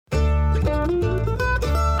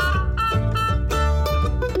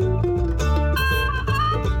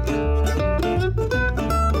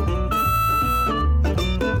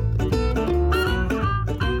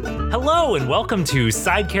Hello and welcome to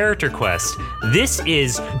Side Character Quest. This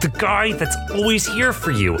is the guy that's always here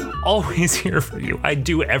for you. Always here for you. I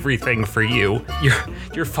do everything for you.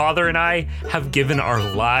 Your father and I have given our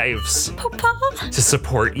lives Papa? to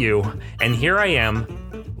support you. And here I am,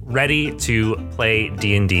 ready to play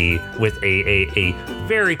D&D with a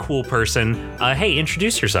very cool person. Hey,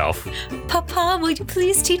 introduce yourself. Papa, will you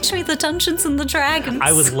please teach me the Dungeons and the Dragons?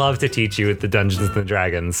 I would love to teach you the Dungeons and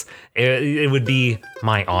Dragons. It would be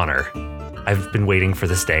my honor. I've been waiting for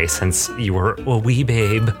this day since you were a wee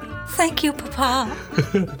babe. Thank you, Papa.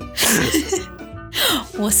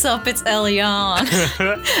 What's up? It's Elion.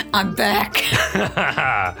 I'm back.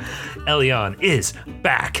 Elion is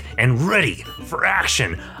back and ready for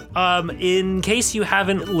action. In case you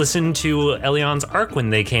haven't listened to Elion's arc when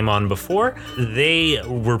they came on before, they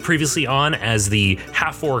were previously on as the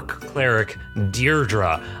half-orc cleric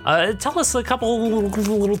Deirdre. Tell us a couple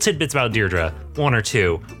little tidbits about Deirdre, one or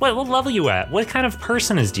two. What level are you at? What kind of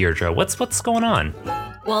person is Deirdre? What's going on?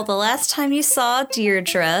 Well, the last time you saw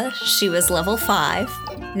Deirdre, she was level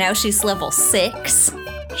 5. Now she's level 6.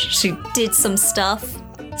 She did some stuff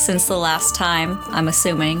since the last time, I'm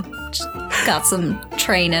assuming. Got some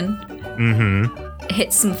training. Mm-hmm.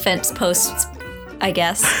 Hit some fence posts, I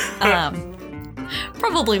guess.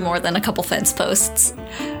 Probably more than a couple fence posts.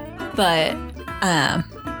 But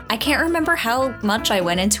I can't remember how much I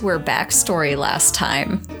went into her backstory last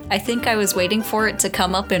time. I think I was waiting for it to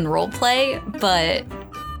come up in roleplay, but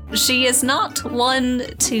she is not one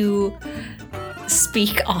to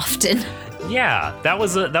speak often. Yeah, that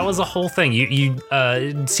was a whole thing. You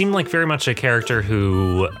seemed like very much a character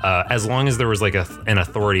who, as long as there was like an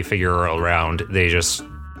authority figure around,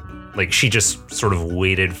 she just sort of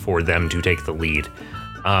waited for them to take the lead.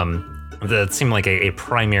 That seemed like a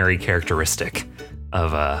primary characteristic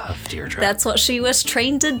of Deirdre. That's what she was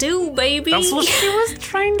trained to do, baby. That's what she was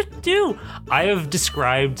trained to do. I have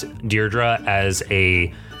described Deirdre as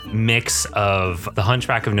a mix of the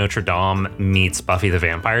Hunchback of Notre Dame meets Buffy the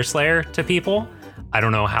Vampire Slayer to people. I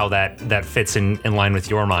don't know how that fits in line with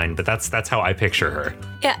your mind, but that's how I picture her.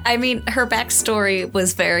 Yeah, I mean, her backstory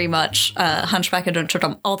was very much Hunchback of Notre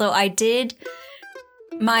Dame, although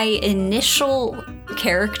my initial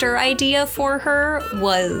character idea for her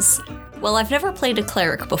was, well, I've never played a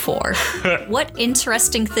cleric before. What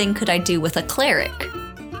interesting thing could I do with a cleric?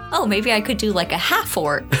 Oh, maybe I could do like a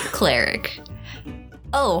half-orc cleric.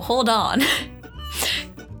 Oh, hold on.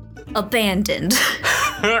 Abandoned.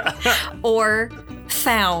 Or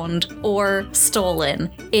found or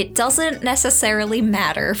stolen. It doesn't necessarily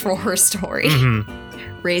matter for her story.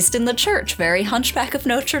 Mm-hmm. Raised in the church, very Hunchback of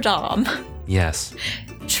Notre Dame. Yes.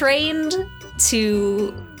 Trained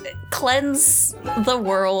to cleanse the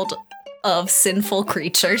world of sinful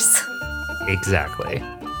creatures. Exactly.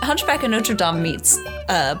 Hunchback of Notre Dame meets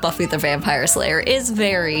Buffy the Vampire Slayer is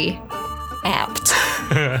very apt.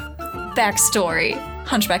 Backstory,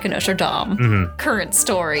 Hunchback of Notre Dame. Mm-hmm. Current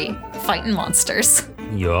story, fighting monsters.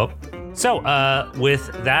 Yup. So,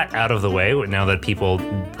 with that out of the way, now that people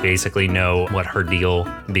basically know what her deal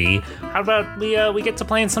be, how about we get to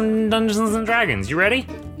playing some Dungeons and Dragons? You ready?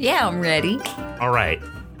 Yeah, I'm ready. All right.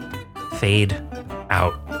 Fade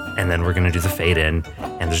out, and then we're gonna do the fade in,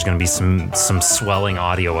 and there's gonna be some swelling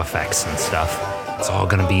audio effects and stuff. It's all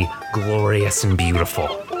gonna be glorious and beautiful.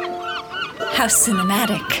 How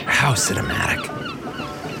cinematic. How cinematic.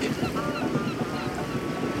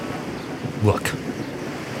 Look.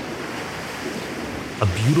 A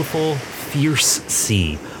beautiful, fierce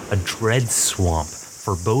sea, a dread swamp,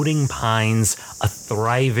 foreboding pines, a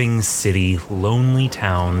thriving city, lonely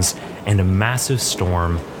towns, and a massive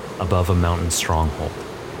storm above a mountain stronghold.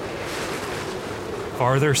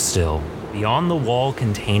 Farther still, beyond the wall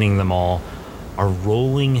containing them all, are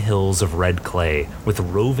rolling hills of red clay with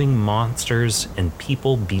roving monsters and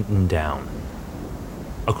people beaten down.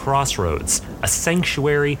 A crossroads, a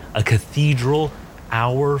sanctuary, a cathedral,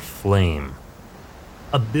 our flame.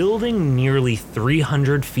 A building nearly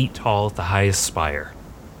 300 feet tall at the highest spire,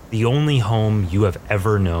 the only home you have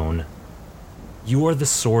ever known. You are the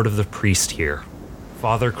sword of the priest here,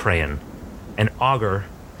 Father Crayon, an augur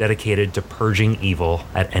dedicated to purging evil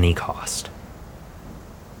at any cost.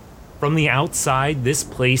 From the outside, this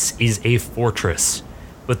place is a fortress,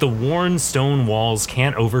 but the worn stone walls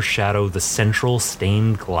can't overshadow the central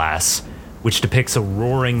stained glass, which depicts a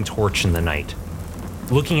roaring torch in the night.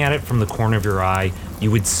 Looking at it from the corner of your eye, you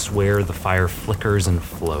would swear the fire flickers and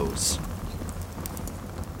flows.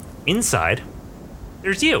 Inside,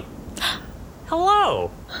 there's you. Hello.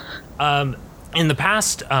 In the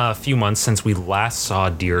past few months since we last saw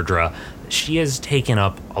Deirdre, she has taken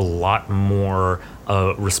up a lot more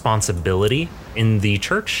responsibility in the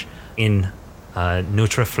church, in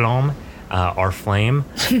Notre Flamme, our flame.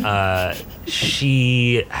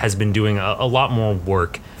 She has been doing a lot more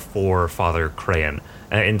work for Father Crayon.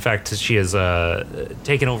 In fact, she has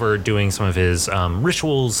taken over doing some of his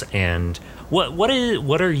rituals. And what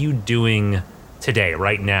are you doing today,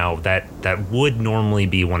 right now, that would normally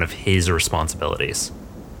be one of his responsibilities?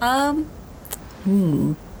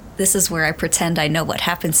 This is where I pretend I know what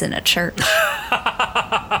happens in a church.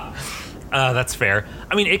 That's fair.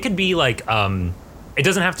 I mean, it could be like, it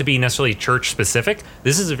doesn't have to be necessarily church specific.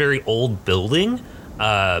 This is a very old building.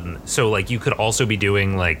 So like you could also be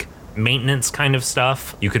doing like maintenance kind of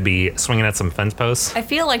stuff. You could be swinging at some fence posts. I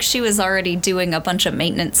feel like she was already doing a bunch of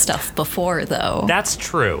maintenance stuff before, though. That's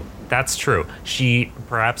true. Perhaps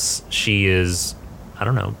she is, I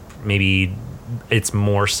don't know, maybe it's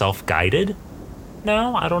more self-guided?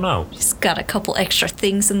 No, I don't know. She's got a couple extra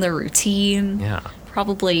things in the routine. Yeah.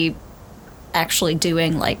 Probably actually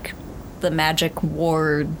doing like the magic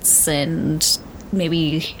wards and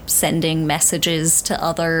maybe sending messages to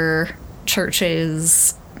other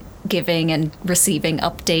churches, giving and receiving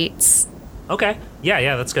updates. Okay.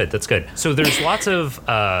 Yeah, that's good. So there's lots of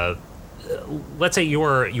let's say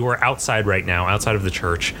you're outside right now, outside of the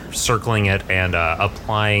church, circling it and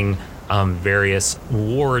applying various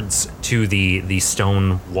wards to the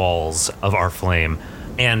stone walls of our flame.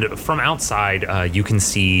 And from outside, you can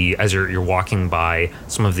see, as you're walking by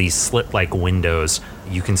some of these slit-like windows,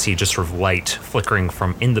 you can see just sort of light flickering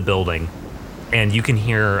from in the building. And you can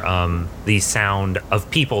hear the sound of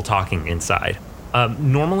people talking inside.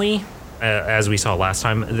 Normally, as we saw last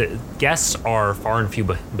time, the guests are far and few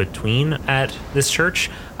between at this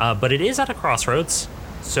church, but it is at a crossroads,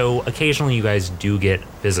 so occasionally you guys do get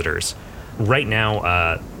visitors. Right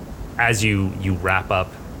now, as you wrap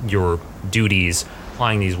up your duties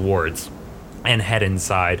applying these wards and head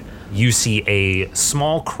inside, you see a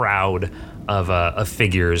small crowd of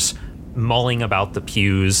figures mulling about the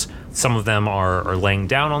pews. Some of them are laying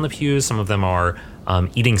down on the pews, some of them are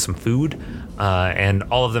eating some food, and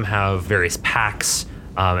all of them have various packs,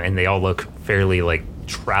 and they all look fairly like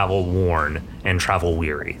travel worn and travel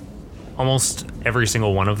weary. Almost every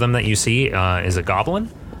single one of them that you see is a goblin,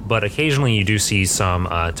 but occasionally you do see some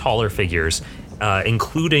taller figures,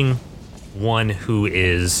 including one who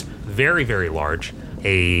is very, very large,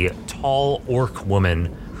 a tall orc woman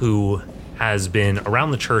who has been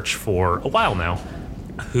around the church for a while now,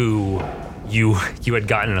 who you had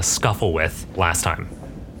gotten in a scuffle with last time.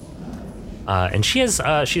 And she's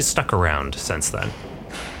stuck around since then.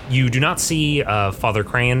 You do not see Father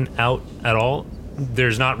Crayon out at all.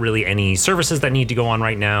 There's not really any services that need to go on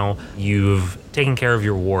right now. You've taken care of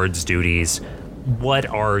your ward's duties. What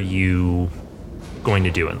are you going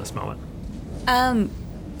to do in this moment?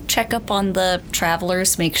 Check up on the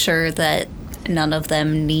travelers, make sure that none of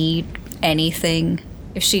them need anything.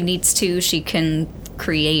 If she needs to, she can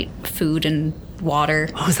create food and water.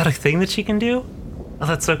 Oh, is that a thing that she can do? Oh,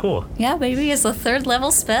 that's so cool. Yeah, maybe it's a 3rd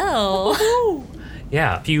level spell.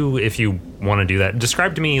 Yeah, if you want to do that,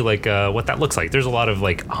 describe to me like what that looks like. There's a lot of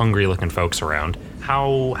like hungry looking folks around.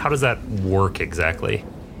 How does that work exactly?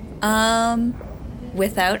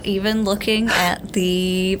 Without even looking at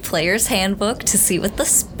the player's handbook to see what the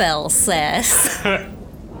spell says,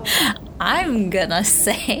 I'm gonna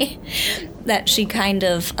say that she kind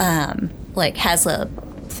of like has a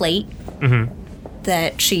plate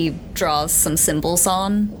that she draws some symbols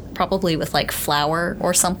on, probably with like flour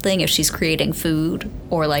or something if she's creating food,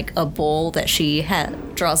 or like a bowl that she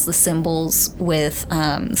draws the symbols with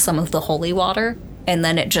some of the holy water, and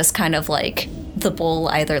then it just kind of like the bowl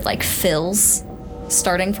either like fills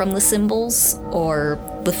starting from the symbols, or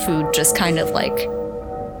the food just kind of like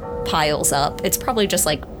piles up. It's probably just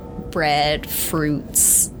like bread,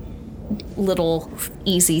 fruits, little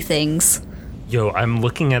easy things. Yo, I'm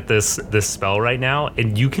looking at this spell right now,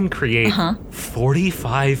 and you can create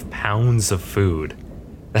 45 pounds of food.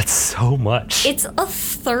 That's so much. It's a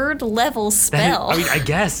 3rd level spell. I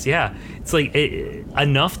guess, yeah. It's like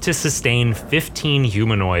enough to sustain 15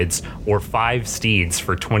 humanoids or 5 steeds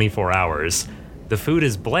for 24 hours. The food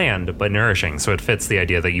is bland but nourishing, so it fits the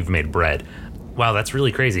idea that you've made bread. Wow, that's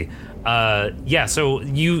really crazy. Yeah, so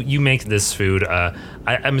you make this food.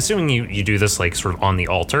 I'm assuming you do this like sort of on the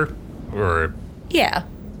altar, or... Yeah,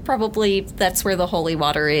 probably that's where the holy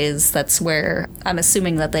water is. That's where I'm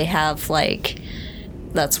assuming that they have like...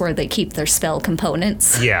 That's where they keep their spell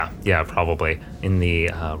components. Yeah, probably. In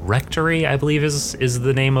the rectory, I believe is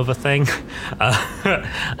the name of a thing.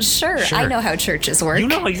 Sure, I know how churches work. You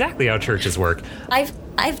know exactly how churches work.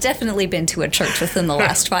 I've definitely been to a church within the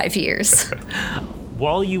last 5 years.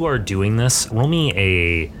 While you are doing this, roll me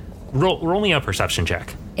a perception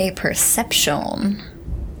check. A perception.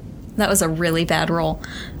 That was a really bad roll.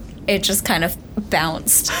 It just kind of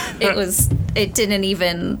bounced. It didn't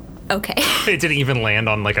even... Okay. It didn't even land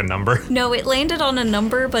on, like, a number? No, it landed on a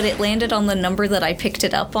number, but it landed on the number that I picked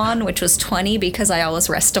it up on, which was 20, because I always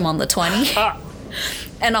rest them on the 20.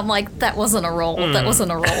 And I'm like, that wasn't a roll. That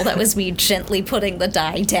wasn't a roll. That was me gently putting the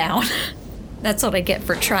die down. That's what I get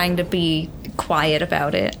for trying to be quiet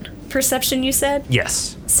about it. Perception, you said?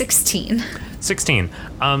 Yes. 16. 16.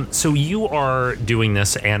 So you are doing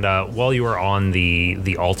this, and while you are on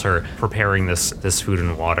the altar preparing this food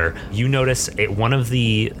and water, you notice one of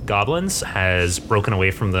the goblins has broken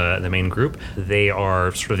away from the main group. They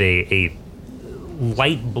are sort of a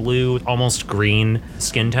light blue, almost green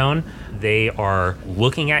skin tone. They are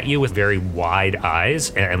looking at you with very wide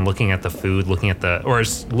eyes and looking at the food, looking at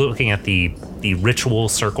the ritual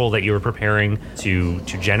circle that you were preparing to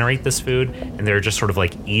generate this food, and they're just sort of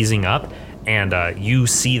like easing up. And you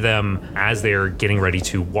see them as they're getting ready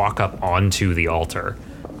to walk up onto the altar.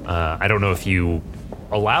 I don't know if you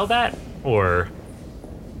allow that, or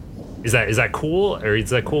is that cool, or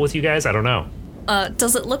is that cool with you guys? I don't know.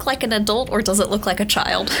 Does it look like an adult, or does it look like a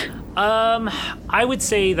child? I would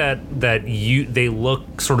say that they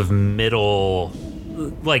look sort of middle,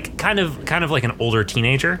 like kind of like an older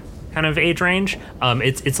teenager kind of age range.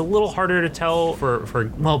 It's a little harder to tell for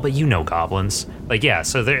but you know goblins. Like, yeah,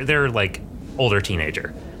 so they're like older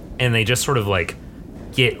teenager, and they just sort of like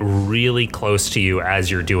get really close to you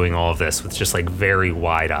as you're doing all of this with just like very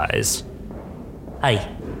wide eyes. Hey,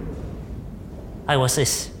 what's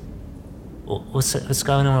this? What's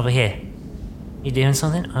going on over here? You doing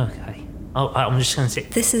something? Okay. Oh, I'm just gonna say.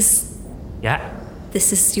 This Yeah.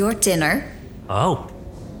 is your dinner. Oh.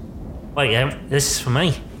 Wait, this is for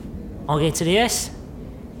me. I'll get to this.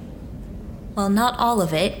 Well, not all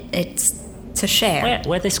of it. It's to share.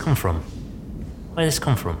 Where'd this come from?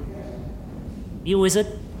 You a wizard?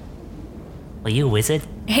 Are you a wizard?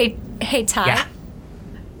 Hey, Ty. Yeah.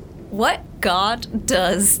 What god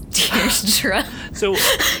does Deirdre? So,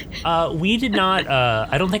 we did not.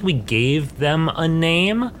 I don't think we gave them a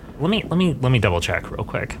name. Let me double check real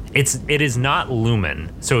quick. It is not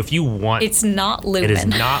Lumen. So if you want, It's not Lumen. it is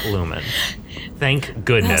not Lumen. Thank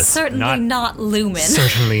goodness. Certainly not Lumen.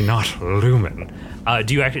 Certainly not Lumen.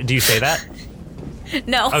 Do you say that?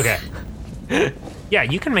 No. Okay. Yeah,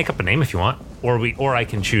 you can make up a name if you want, or I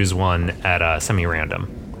can choose one at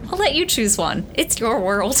semi-random. I'll let you choose one. It's your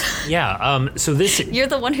world. Yeah. So this. You're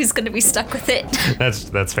the one who's going to be stuck with it.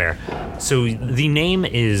 That's fair. So the name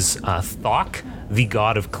is Thok, the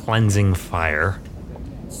god of cleansing fire.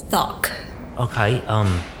 Thok. Okay,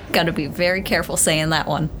 Gotta be very careful saying that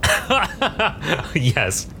one.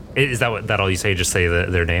 Yes. Is that all you say? Just say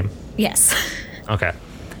their name? Yes. Okay.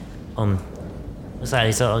 what's that?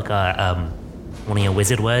 Is that like one of your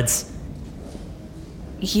wizard words?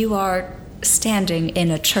 You are standing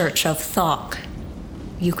in a church of Thok.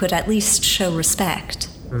 You could at least show respect.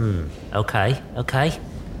 Okay.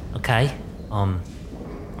 All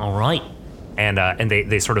right. And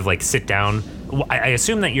they sort of like sit down. I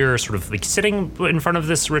assume that you're sort of like sitting in front of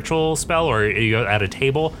this ritual spell, or are you at a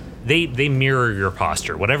table. They mirror your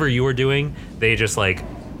posture. Whatever you are doing, they just like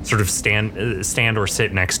sort of stand or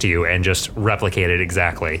sit next to you and just replicate it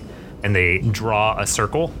exactly. And they draw a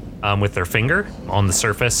circle with their finger on the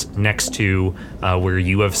surface next to where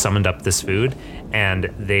you have summoned up this food, and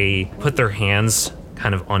they put their hands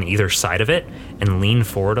kind of on either side of it and lean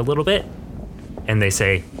forward a little bit, and they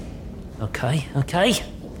say, Okay.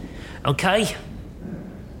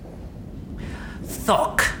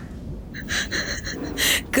 Thok.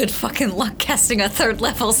 Good fucking luck casting a 3rd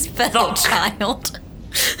level spell, Thok. child.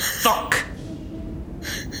 Thok.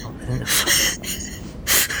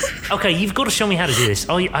 Okay, you've got to show me how to do this.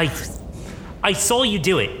 I saw you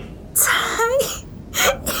do it.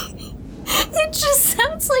 It just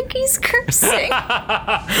sounds like he's cursing.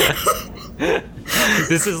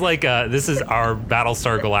 this is our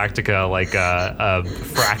Battlestar Galactica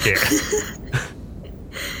bracket.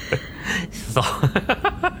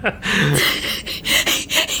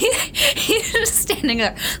 He's just standing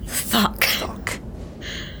there. Fuck.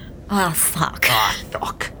 Ah, fuck.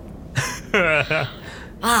 Thok.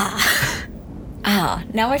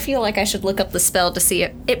 Now I feel like I should look up the spell to see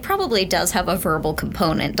it. It probably does have a verbal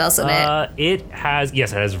component, doesn't it? It has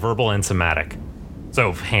verbal and somatic.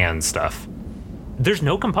 So hand stuff. There's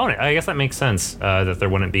no component. I guess that makes sense that there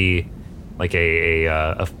wouldn't be like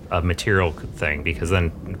a material thing, because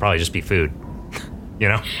then it'd probably just be food. You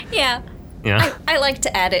know? Yeah. Yeah. I like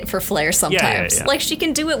to add it for flair sometimes. Yeah. Like, she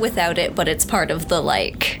can do it without it, but it's part of the,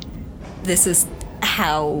 like, this is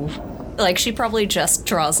how Like, she probably just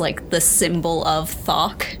draws, like, the symbol of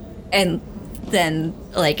Thok and then,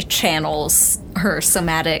 like, channels her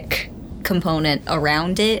somatic component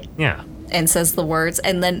around it. Yeah. And says the words.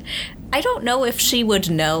 And then I don't know if she would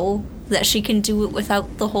know that she can do it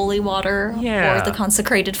without the holy water or the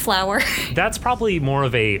consecrated flower. That's probably more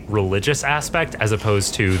of a religious aspect as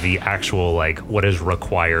opposed to the actual, like, what is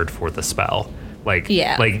required for the spell. Like,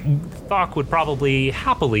 Thok would probably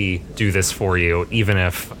happily do this for you, even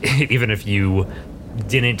if you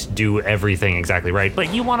didn't do everything exactly right.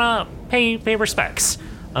 But you want to pay respects.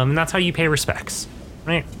 And that's how you pay respects,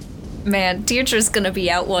 right? Man, Deirdre's gonna be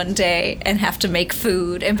out one day and have to make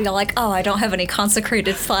food and be like, oh, I don't have any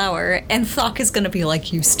consecrated flour. And Thok is gonna be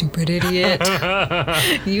like, you stupid idiot.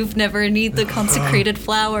 You've never need the consecrated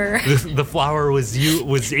flour. The flour was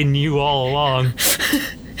in you all along.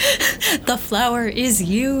 The flower is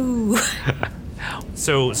you.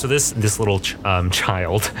 So this little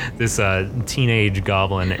child, this teenage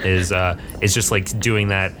goblin is just like doing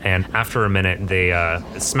that, and after a minute they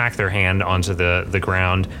smack their hand onto the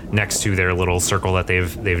ground next to their little circle that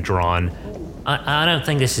they've drawn. I don't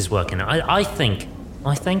think this is working. I think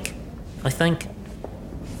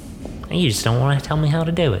you just don't want to tell me how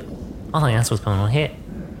to do it. I think that's what's going on here.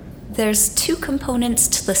 There's 2 components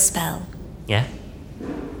to the spell. Yeah?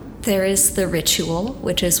 There is the ritual,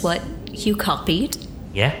 which is what you copied.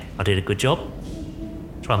 Yeah, I did a good job.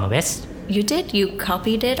 Try my best. You did. You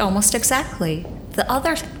copied it almost exactly. The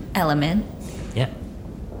other element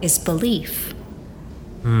is belief.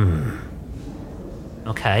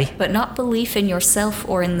 Okay. But not belief in yourself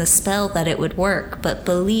or in the spell that it would work, but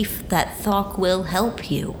belief that Thok will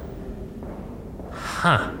help you.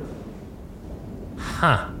 Huh.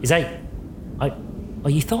 Is that... Are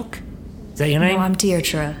you Thok? Is that your name? No, I'm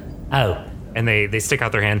Deirdre. Oh. And they stick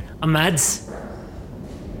out their hand. I'm Mads.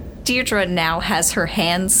 Deirdre now has her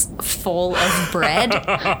hands full of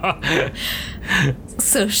bread.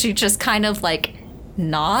 So she just kind of like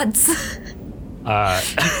nods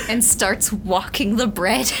and starts walking the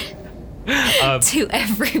bread to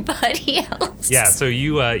everybody else. Yeah, so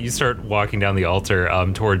you start walking down the altar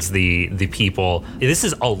towards the people. This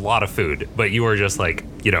is a lot of food, but you are just like,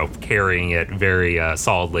 carrying it very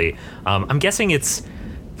solidly. I'm guessing it's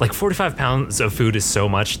like 45 pounds of food is so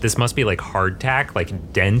much. This must be like hardtack,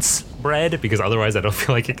 like dense bread, because otherwise I don't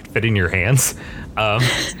feel like it could fit in your hands.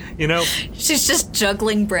 She's just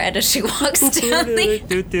juggling bread as she walks down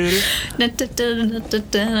the...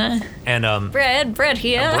 And bread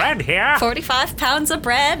here. Bread here. 45 pounds of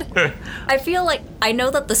bread. I feel like I know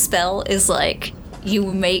that the spell is like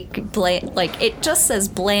you make bland, like it just says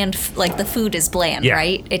bland, like the food is bland,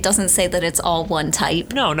 right? It doesn't say that it's all one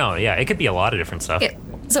type. No, yeah, it could be a lot of different stuff.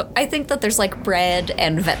 So I think that there's like bread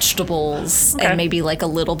and vegetables and maybe like a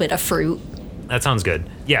little bit of fruit. That sounds good.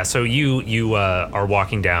 Yeah, so you are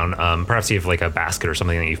walking down. Perhaps you have like a basket or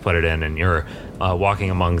something that you've put it in, and you're walking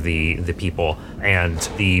among the people. And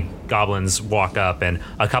the goblins walk up, and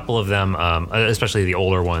a couple of them, especially the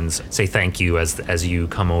older ones, say thank you as you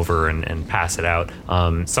come over and pass it out.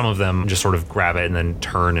 Some of them just sort of grab it and then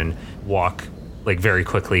turn and walk like very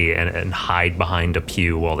quickly and hide behind a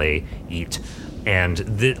pew while they eat.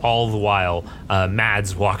 And all the while,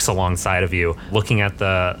 Mads walks alongside of you, looking at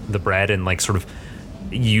the bread, and like sort of,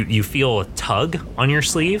 you feel a tug on your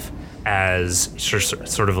sleeve as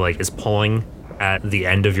sort of like is pulling at the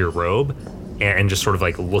end of your robe, and just sort of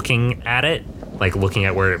like looking at it, like looking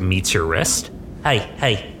at where it meets your wrist.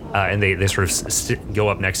 Hey. And they sort of go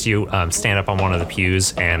up next to you, stand up on one of the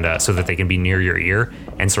pews, and so that they can be near your ear,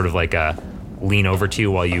 and sort of like lean over to you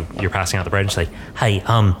while you're passing out the bread and say, hey,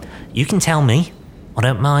 you can tell me. I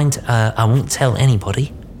don't mind. I won't tell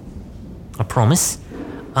anybody. I promise.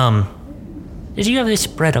 Did you have this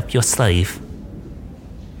bread up your sleeve?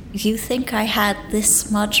 You think I had this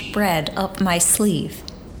much bread up my sleeve?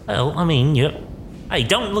 Well, I mean, hey,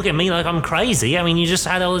 don't look at me like I'm crazy. I mean, you just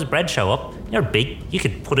had all this bread show up. You're big. You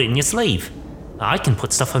could put it in your sleeve. I can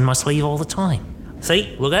put stuff in my sleeve all the time.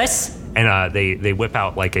 See? Look at this. And they whip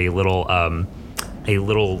out like a little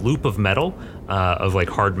loop of metal, of like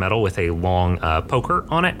hard metal with a long poker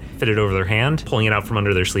on it, fit it over their hand, pulling it out from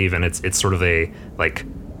under their sleeve, and it's sort of a like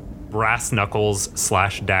brass knuckles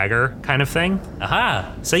 / dagger kind of thing.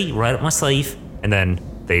 Aha! See, right up my sleeve. And then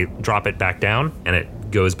they drop it back down, and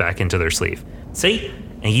it goes back into their sleeve. See?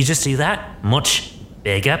 And you just do that, much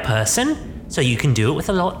bigger person, so you can do it with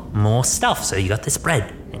a lot more stuff. So you got this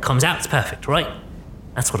bread. It comes out, it's perfect, right?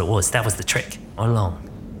 That's what it was. That was the trick all along.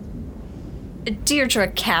 Deirdre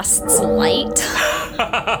casts light.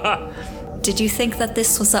 Did you think that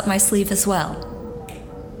this was up my sleeve as well?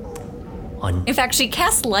 on. In fact, she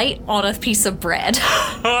casts light on a piece of bread.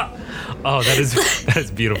 Oh, that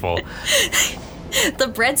is beautiful.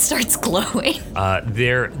 The bread starts glowing.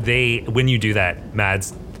 When you do that,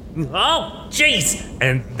 Mads, oh, jeez,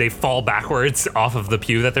 and they fall backwards off of the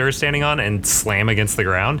pew that they were standing on and slam against the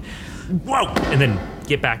ground. Whoa! And then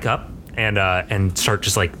get back up and start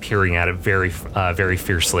just like peering at it very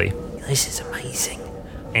fiercely. This is amazing.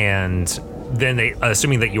 And then they,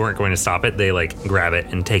 assuming that you weren't going to stop it, they like grab it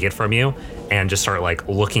and take it from you and just start like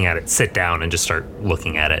looking at it, sit down and just start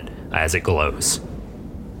looking at it as it glows.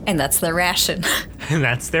 And that's their ration. And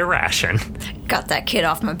that's their ration. Got that kid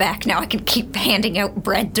off my back. Now I can keep handing out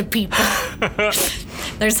bread to people.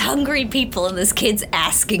 There's hungry people, and this kid's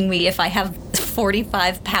asking me if I have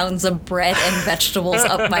 45 pounds of bread and vegetables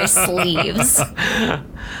up my sleeves.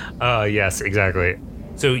 Yes, exactly.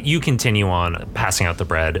 So you continue on passing out the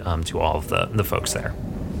bread to all of the folks there.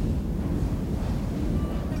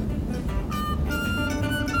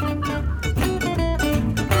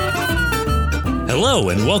 Hello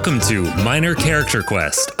and welcome to Minor Character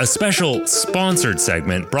Quest, a special sponsored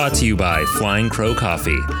segment brought to you by Flying Crow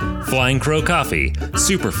Coffee. Flying Crow Coffee,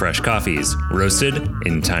 super fresh coffees, roasted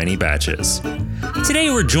in tiny batches.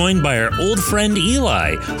 Today we're joined by our old friend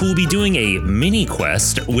Eli, who will be doing a mini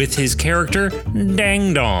quest with his character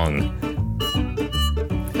Dang Dong.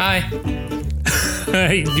 Hi.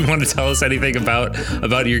 Do you want to tell us anything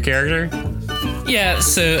about your character? Yeah,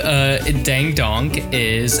 so Dang Dong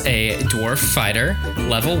is a dwarf fighter,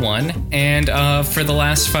 level 1, and for the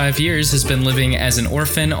last 5 years has been living as an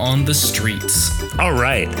orphan on the streets. All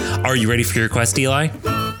right. Are you ready for your quest, Eli?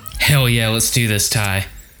 Hell yeah, let's do this, Ty.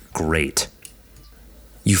 Great.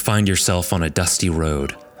 You find yourself on a dusty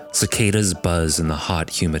road. Cicadas buzz in the hot,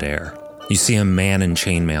 humid air. You see a man in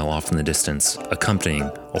chainmail off in the distance,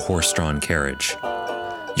 accompanying a horse-drawn carriage.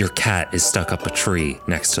 Your cat is stuck up a tree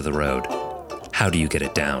next to the road. How do you get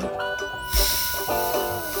it down?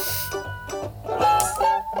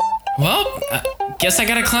 Well, guess I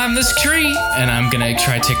gotta climb this tree, and I'm gonna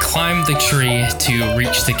try to climb the tree to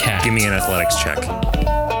reach the cat. Give me an athletics check.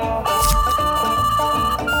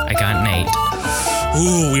 I got an 8.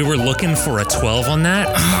 Ooh, we were looking for a 12 on that.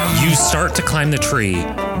 You start to climb the tree.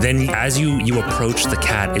 Then as you approach the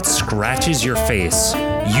cat, it scratches your face.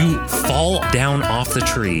 You fall down off the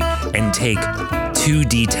tree and take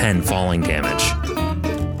 2d10 falling damage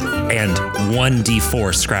and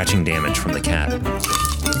 1d4 scratching damage from the cat.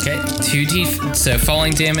 Okay, 2d, so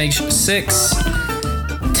falling damage 6,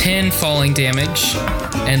 10 falling damage,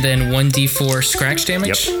 and then 1d4 scratch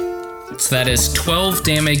damage. Yep. So that is 12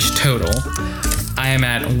 damage total. I am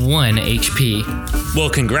at 1 HP. Well,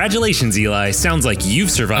 congratulations, Eli. Sounds like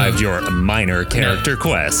you've survived your minor character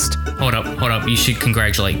quest. Hold up. You should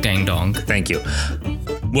congratulate Dang Dong. Thank you.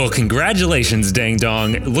 Well, congratulations, Dang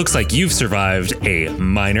Dong. It looks like you've survived a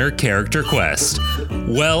minor character quest.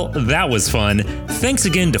 Well, that was fun. Thanks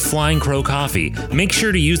again to Flying Crow Coffee. Make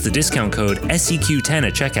sure to use the discount code SEQ10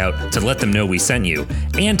 at checkout to let them know we sent you,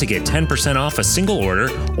 and to get 10% off a single order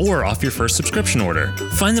or off your first subscription order.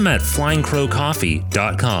 Find them at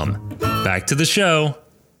flyingcrowcoffee.com. Back to the show.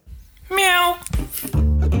 Meow.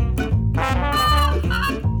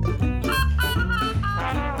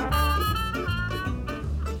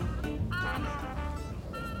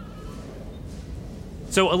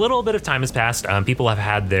 So a little bit of time has passed. People have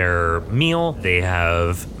had their meal. They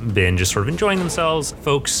have been just sort of enjoying themselves.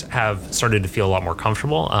 Folks have started to feel a lot more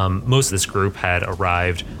comfortable. Most of this group had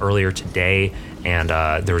arrived earlier today, and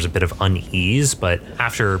there was a bit of unease. But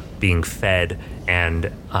after being fed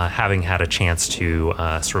and having had a chance to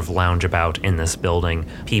sort of lounge about in this building,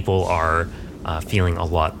 people are feeling a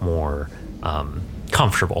lot more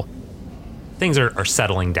comfortable. Things are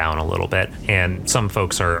settling down a little bit, and some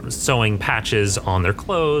folks are sewing patches on their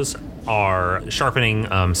clothes, are sharpening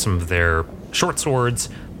some of their short swords,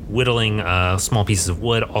 whittling small pieces of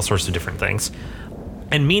wood, all sorts of different things.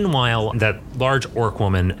 And meanwhile, that large orc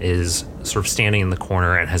woman is sort of standing in the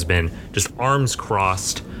corner and has been just arms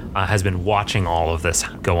crossed, has been watching all of this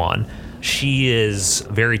go on. She is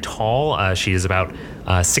very tall. She is about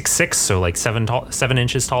 6'6", so like 7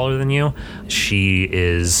 inches taller than you. She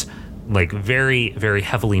is like very, very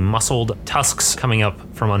heavily muscled, tusks coming up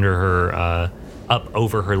from under her, up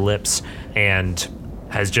over her lips, and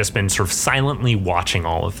has just been sort of silently watching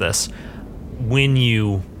all of this. When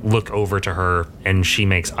you look over to her and she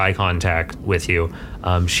makes eye contact with you,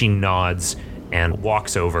 she nods and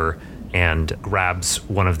walks over and grabs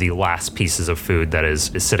one of the last pieces of food that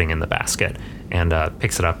is sitting in the basket and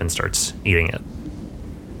picks it up and starts eating it.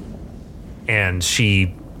 And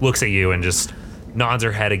she looks at you and just nods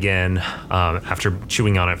her head again after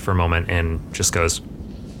chewing on it for a moment and just goes,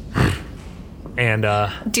 And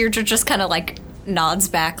Deirdre just kind of like nods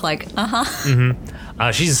back, like,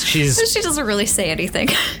 she's She doesn't really say anything.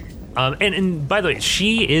 and by the way,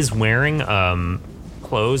 she is wearing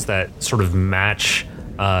clothes that sort of match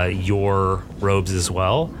your robes as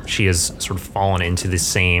well. She has sort of fallen into the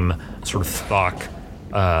same sort of Thok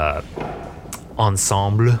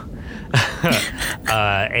ensemble,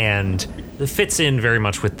 and it fits in very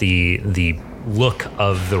much with the look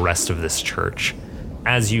of the rest of this church.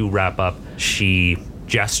 As you wrap up, she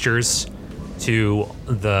gestures to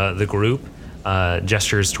the group,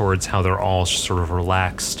 gestures towards how they're all sort of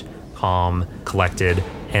relaxed, calm, collected,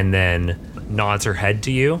 and then nods her head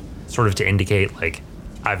to you, sort of to indicate, like,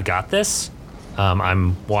 I've got this.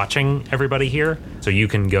 I'm watching everybody here, so you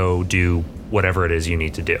can go do whatever it is you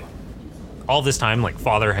need to do. All this time, like,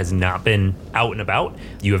 Father has not been out and about.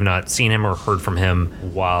 You have not seen him or heard from him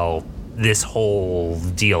while this whole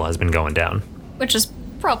deal has been going down. Which is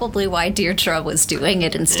probably why Deirdre was doing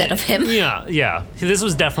it instead of him. Yeah. This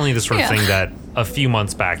was definitely the sort of thing that a few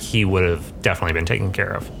months back he would have definitely been taken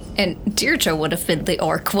care of. And Deirdre would have been the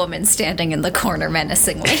orc woman standing in the corner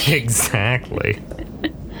menacingly. Exactly.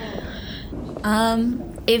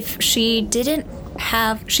 If she didn't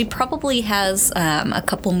have, she probably has a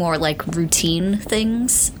couple more like routine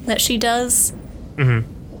things that she does.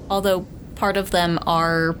 Mm-hmm. Although part of them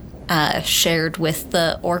are shared with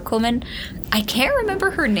the orc woman. I can't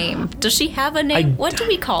remember her name. Does she have a name? What do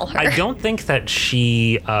we call her? I don't think that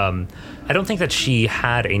she. I don't think that she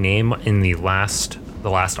had a name in the last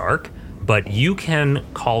arc, but you can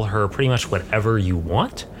call her pretty much whatever you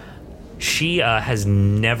want. She has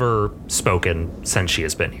never spoken since she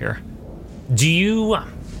has been here. Do you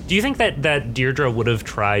think that Deirdre would have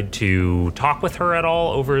tried to talk with her at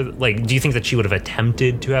all over, like, do you think that she would have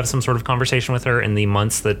attempted to have some sort of conversation with her in the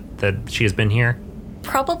months that she has been here?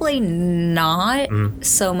 Probably not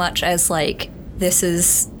so much as like,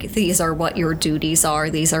 these are what your duties are,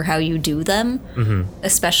 these are how you do them,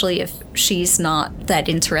 especially if she's not that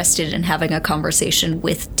interested in having a conversation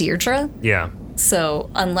with Deirdre. Yeah. So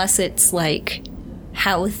unless it's like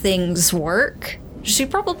how things work, she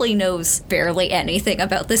probably knows barely anything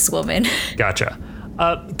about this woman. Gotcha.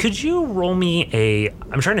 Could you roll me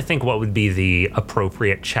I'm trying to think what would be the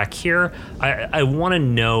appropriate check here. I want to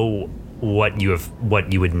know what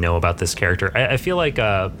you would know about this character. I feel like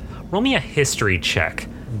roll me a history check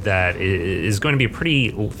that is going to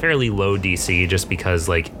be fairly low DC, just because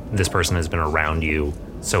like this person has been around you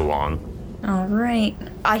so long. All right.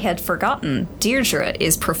 I had forgotten. Deirdre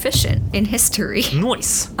is proficient in history.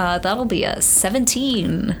 Nice. That'll be a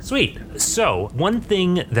 17. Sweet. So, one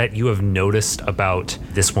thing that you have noticed about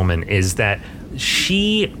this woman is that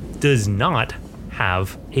she does not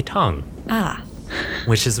have a tongue.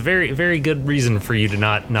 Which is a very, very good reason for you to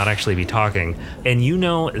not actually be talking. And you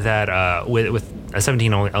know that with a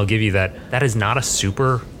 17, I'll give you that is not a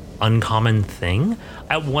super uncommon thing.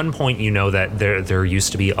 At one point, you know that there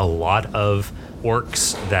used to be a lot of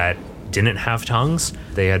orcs that didn't have tongues.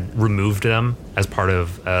 They had removed them as part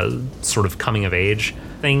of a sort of coming of age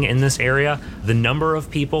thing in this area. The number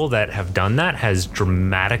of people that have done that has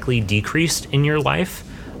dramatically decreased in your life,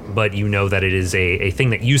 but you know that it is a thing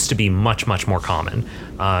that used to be much, much more common.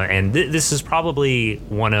 And this is probably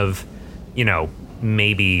one of,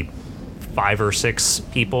 maybe 5 or 6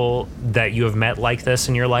 people that you have met like this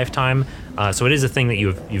in your lifetime. So it is a thing that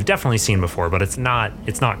you've definitely seen before, but it's not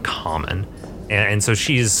common. And so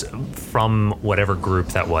she's from whatever group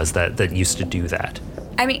that was that used to do that.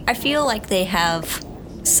 I mean, I feel like they have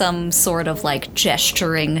some sort of like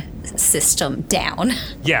gesturing system down.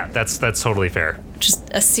 Yeah, that's totally fair. Just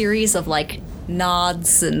a series of like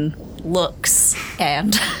nods and looks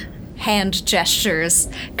and hand gestures,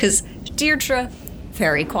 because Deirdre,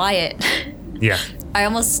 very quiet. Yeah. I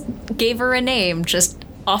almost gave her a name just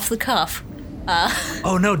off the cuff.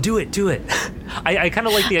 Oh no, do it. I kind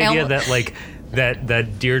of like the idea that like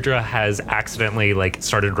that Deirdre has accidentally like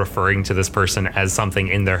started referring to this person as something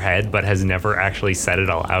in their head, but has never actually said it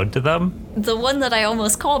aloud to them. The one that I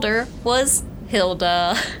almost called her was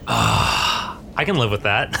Hilda. I can live with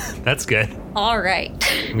that. That's good. All right.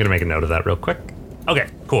 I'm gonna make a note of that real quick. Okay,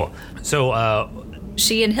 cool. So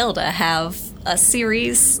she and Hilda have a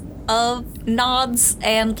series of nods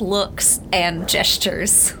and looks and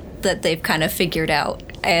gestures that they've kind of figured out.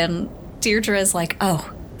 And Deirdre is like,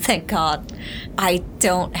 oh, thank God. I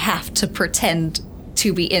don't have to pretend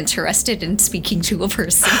to be interested in speaking to a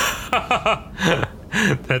person.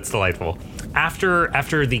 That's delightful.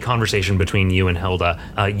 After the conversation between you and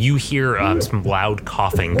Hilda, you hear some loud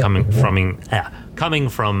coughing coming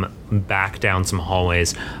from back down some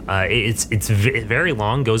hallways. It's very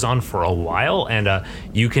long, goes on for a while, and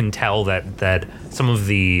you can tell that some of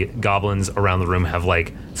the goblins around the room have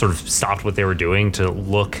like sort of stopped what they were doing to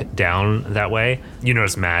look down that way. You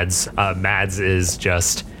notice Mads. Mads is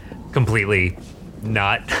just completely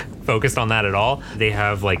not focused on that at all. They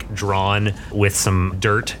have like drawn with some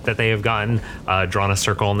dirt that they have gotten, drawn a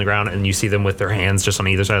circle on the ground, and you see them with their hands just on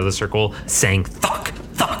either side of the circle saying "thuck,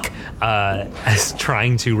 thuck," as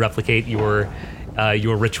trying to replicate your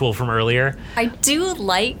ritual from earlier. I do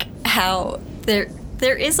like how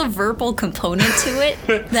there is a verbal component to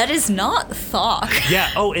it that is not thok.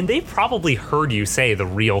 Yeah. Oh, and they probably heard you say the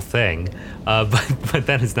real thing, but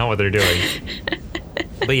that is not what they're doing.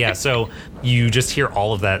 But yeah, so you just hear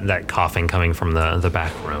all of that coughing coming from the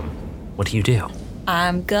back room. What do you do?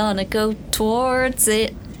 I'm gonna go towards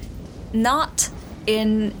it, not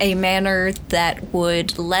in a manner that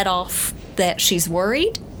would let off that she's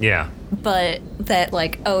worried, Yeah. but that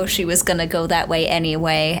like, oh, she was gonna go that way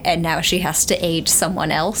anyway, and now she has to aid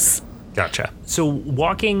someone else. Gotcha. So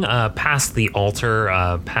walking past the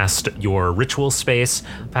altar, past your ritual space,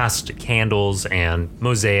 past candles and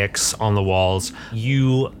mosaics on the walls,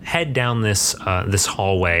 you head down this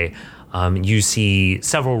hallway. You see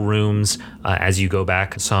several rooms as you go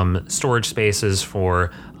back, some storage spaces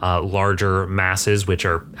for larger masses, which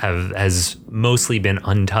has mostly been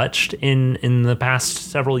untouched in the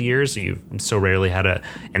past several years. You've so rarely had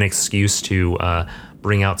an excuse to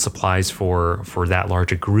bring out supplies for that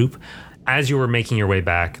large a group. As you were making your way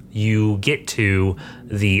back, you get to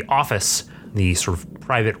the office, the sort of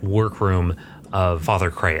private workroom of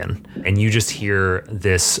Father Crayon, and you just hear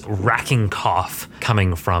this racking cough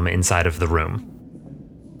coming from inside of the room.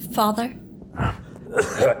 Father?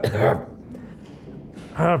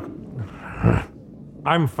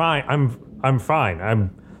 I'm fine. I'm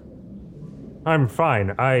fine. I'm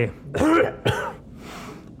fine.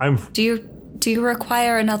 Do you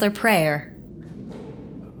require another prayer?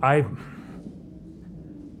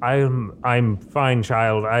 I'm fine,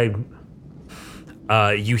 child.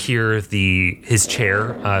 You hear his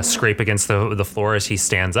chair scrape against the floor as he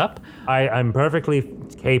stands up. I'm perfectly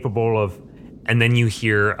capable of. And then you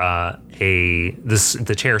hear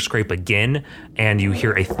the chair scrape again, and you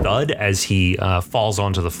hear a thud as he falls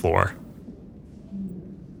onto the floor.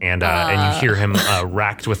 And you hear him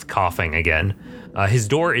racked with coughing again. His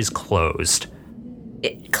door is closed.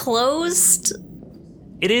 It closed?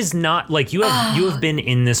 It is not like you have been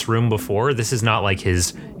in this room before. This is not like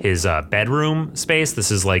his bedroom space.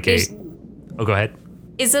 This is like Oh, go ahead.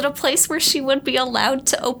 Is it a place where she would be allowed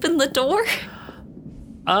to open the door?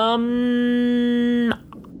 I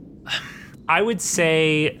would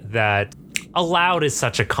say that allowed is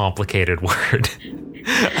such a complicated word.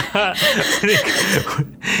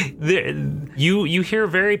 You hear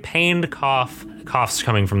very pained coughs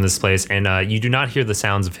coming from this place, and you do not hear the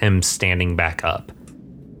sounds of him standing back up.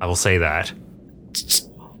 I will say that.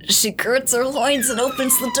 She girds her loins and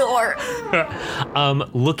opens the door.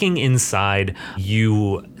 Looking inside,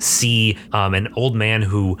 you see an old man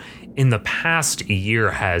who in the past year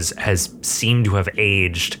has seemed to have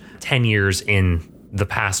aged 10 years in the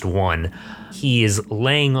past one. He is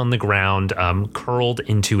laying on the ground, curled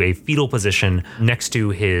into a fetal position next to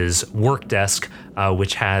his work desk,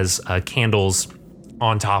 which has candles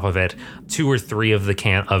on top of it. 2 or 3 of the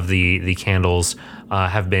candles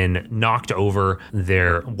have been knocked over,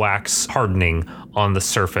 their wax hardening on the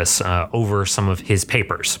surface over some of his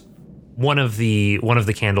papers. One of the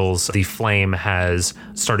candles, the flame has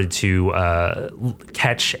started to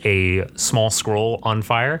catch a small scroll on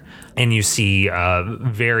fire, and you see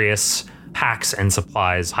various packs and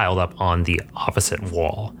supplies piled up on the opposite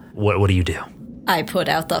wall. What do you do? I put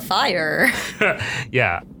out the fire.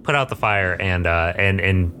 Yeah, put out the fire, and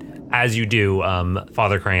as you do,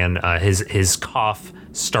 Father Crayon, his cough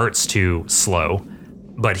starts to slow,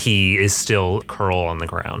 but he is still curled on the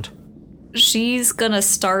ground. She's gonna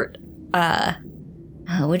start,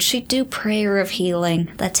 would she do prayer of healing?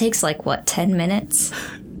 That takes 10 minutes?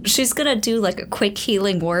 She's gonna do a quick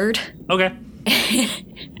healing word. Okay.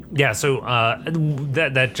 Yeah, so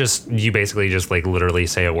that just, you basically just literally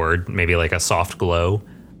say a word, maybe a soft glow,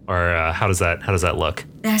 or how does that look?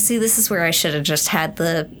 See, this is where I should have just had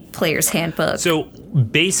the player's handbook. So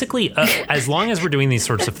basically, as long as we're doing these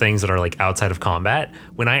sorts of things that are outside of combat,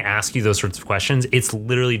 when I ask you those sorts of questions, it's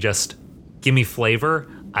literally just give me flavor.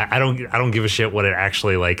 I don't give a shit what it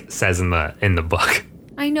actually says in the book.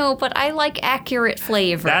 I know, but I like accurate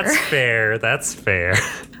flavor. That's fair.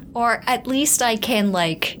 Or at least I can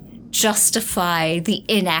justify the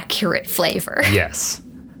inaccurate flavor. Yes.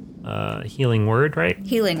 Healing word, right?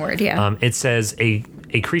 Healing word, yeah. It says a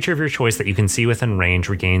creature of your choice that you can see within range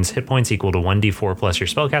regains hit points equal to 1d4 plus your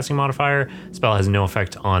spellcasting modifier. Spell has no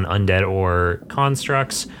effect on undead or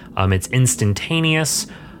constructs. It's instantaneous.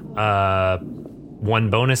 One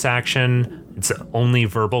bonus action. It's only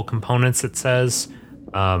verbal components, it says.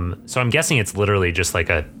 So I'm guessing it's literally just like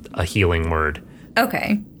a healing word.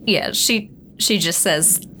 Okay. Yeah, she just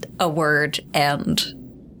says a word and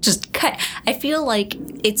just cut. I feel like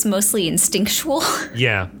it's mostly instinctual.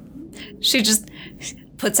 Yeah. She just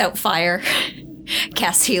puts out fire,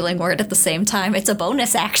 casts healing word at the same time. It's a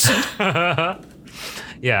bonus action.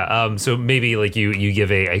 Yeah. So maybe like you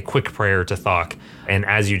give a quick prayer to Thok, and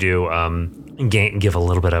as you do, give a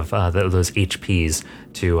little bit of those HPs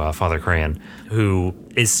to Father Crayon, who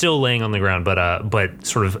is still laying on the ground, but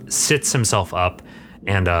sort of sits himself up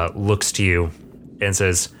and looks to you and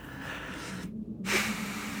says,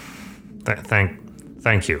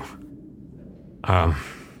 "Thank you."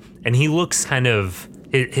 And he looks kind of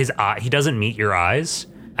his eye. He doesn't meet your eyes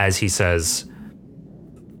as he says,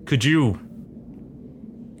 "Could you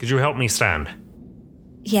help me stand?"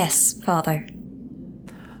 Yes, Father.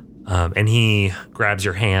 And he grabs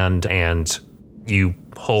your hand and you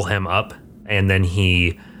pull him up, and then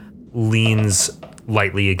he leans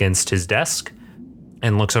lightly against his desk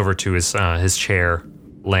and looks over to his chair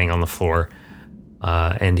laying on the floor,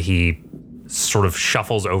 and he sort of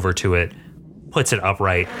shuffles over to it, puts it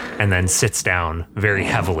upright, and then sits down very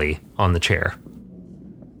heavily on the chair.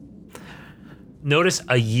 Notice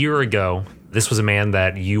a year ago, this was a man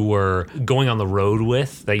that you were going on the road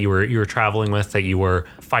with, that you were traveling with, that you were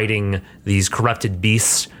fighting these corrupted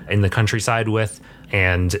beasts in the countryside with,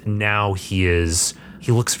 and now he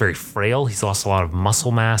looks very frail. He's lost a lot of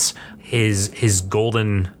muscle mass. His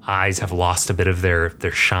golden eyes have lost a bit of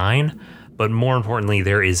their shine, but more importantly,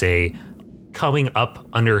 there is coming up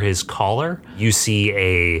under his collar, you see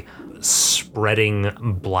a spreading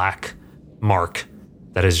black mark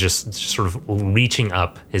that is just sort of reaching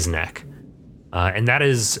up his neck. And that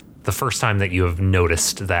is the first time that you have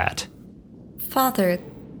noticed that. Father,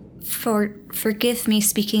 forgive me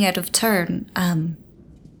speaking out of turn.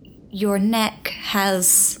 Your neck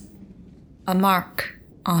has a mark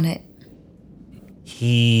on it.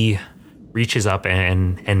 He reaches up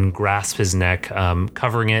and grasps his neck,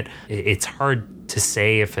 covering it. It's hard to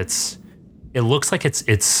say if it looks like it's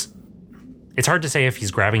hard to say if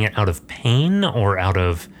he's grabbing it out of pain or out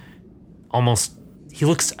of almost, he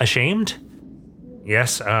looks ashamed.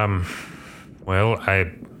 Yes,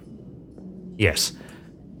 yes.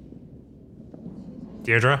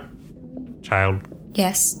 Deirdre, child.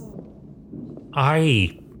 Yes.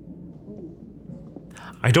 I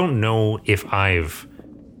don't know if have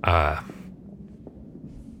I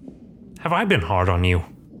been hard on you?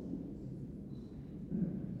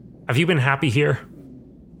 Have you been happy here?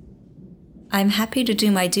 I'm happy to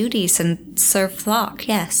do my duties and serve Thok,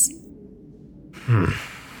 yes.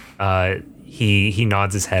 He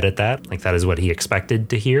nods his head at that, like that is what he expected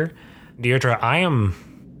to hear. Deirdre, I am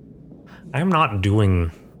not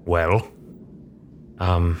doing well.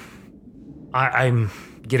 I'm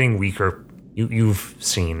getting weaker. You've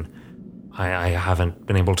seen. I haven't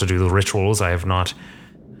been able to do the rituals. We have not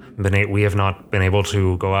been able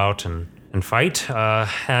to go out and fight.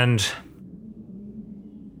 And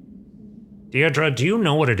Deirdre, do you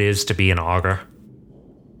know what it is to be an augur?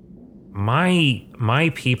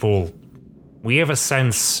 My people, we have a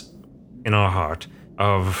sense in our heart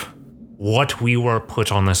of what we were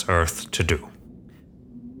put on this earth to do.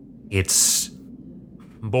 It's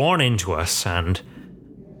born into us, and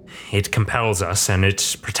it compels us, and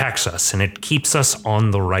it protects us, and it keeps us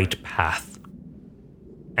on the right path.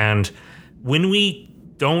 And when we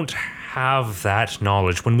don't have that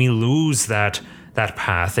knowledge, when we lose that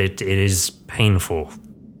path, it is painful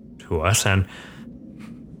to us. And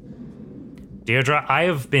Deirdre, I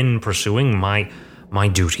have been pursuing my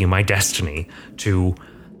duty, my destiny, to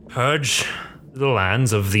purge the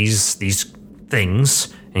lands of these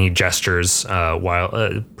things. And he gestures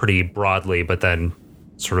pretty broadly, but then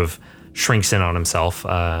sort of shrinks in on himself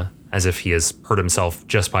as if he has hurt himself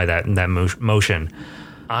just by that motion.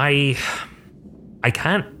 I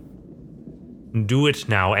can't do it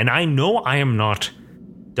now, and I know I am not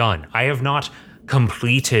done. I have not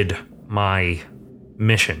completed my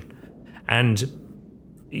mission. And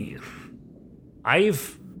I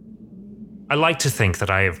like to think that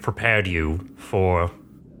I have prepared you for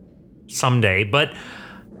someday, but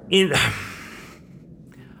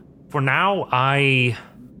for now, I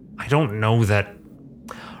don't know that.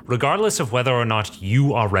 Regardless of whether or not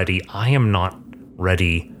you are ready, I am not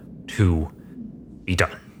ready to be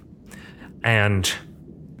done. And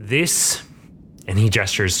this, and he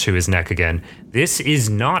gestures to his neck again, this is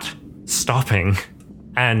not stopping.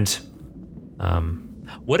 And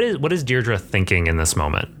what is Deirdre thinking in this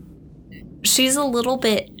moment? She's a little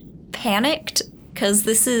bit panicked because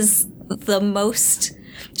this is the most,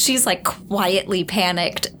 she's like quietly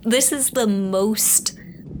panicked. This is the most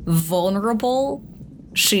vulnerable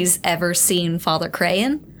she's ever seen Father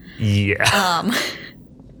Crayon. Yeah.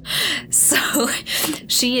 So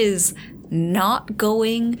she is not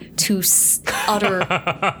going to utter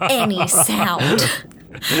any sound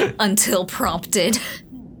until prompted.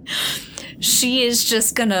 She is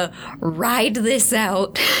just gonna ride this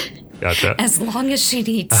out. Gotcha. As long as she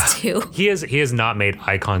needs to. He has not made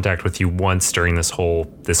eye contact with you once during this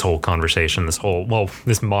whole conversation,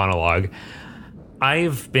 this monologue.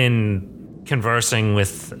 I've been conversing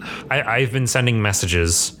with, I've been sending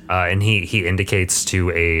messages, and he indicates to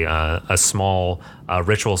a small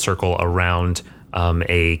ritual circle around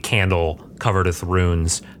a candle covered with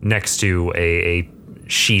runes next to a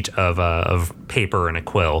sheet of paper and a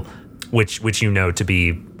quill, which you know to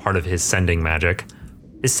be part of his sending magic.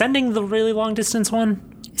 Is sending the really long distance one?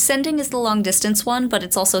 Sending is the long distance one, but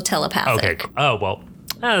it's also telepathic. Okay. Oh well,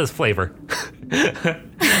 that's flavor.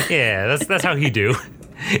 Yeah, that's how he do.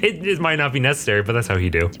 It might not be necessary, but that's how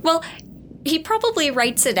he do. Well, he probably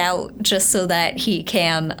writes it out just so that he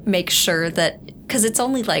can make sure that, because it's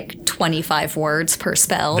only like 25 words per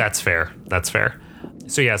spell. That's fair.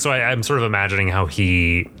 So yeah, I'm sort of imagining how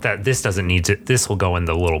that this doesn't need to, this will go in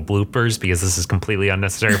the little bloopers because this is completely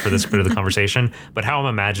unnecessary for this bit of the conversation. But how I'm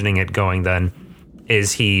imagining it going then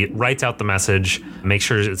is he writes out the message, makes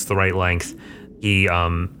sure it's the right length. He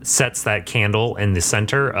sets that candle in the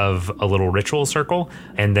center of a little ritual circle.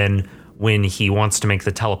 And then when he wants to make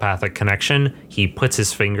the telepathic connection, he puts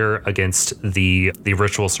his finger against the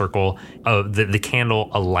ritual circle. The candle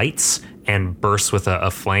alights and bursts with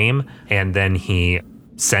a flame. And then he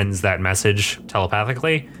sends that message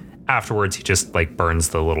telepathically. Afterwards, he just like burns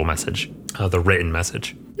the little message, the written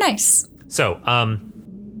message. Nice. So,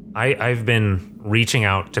 I've been reaching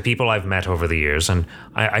out to people I've met over the years, and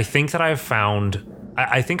I think that I have found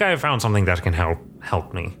something that can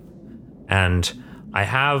help me. And I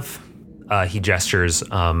have, he gestures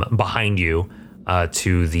behind you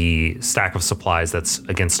to the stack of supplies that's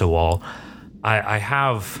against a wall. I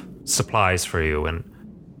have supplies for you, and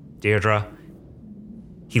Deirdre,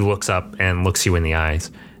 he looks up and looks you in the eyes.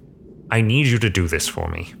 I need you to do this for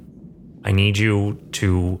me. I need you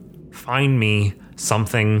to find me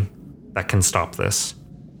something that can stop this.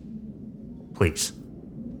 Please.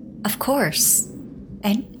 Of course.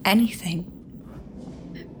 Anything.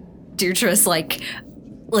 Deirdre's like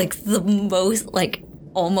the most, like,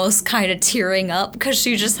 almost kind of tearing up because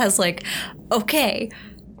she just has like, okay,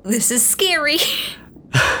 this is scary.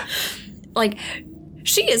 Like,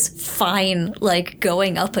 she is fine, like,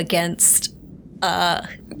 going up against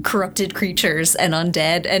corrupted creatures and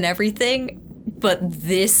undead and everything, but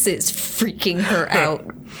this is freaking her out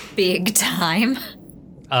big time.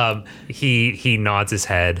 He nods his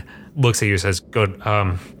head, looks at you, says, "Good.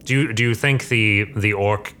 Do you think the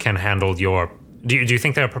orc can handle your? Do you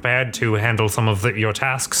think they're prepared to handle some of your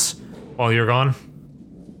tasks while you're gone?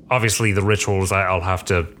 Obviously, the rituals I'll have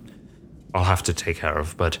to take care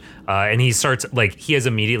of, but and he starts, like, he has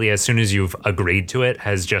immediately, as soon as you've agreed to it,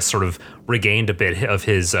 has just sort of regained a bit of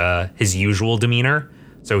his usual demeanor.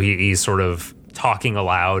 So he's sort of talking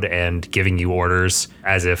aloud and giving you orders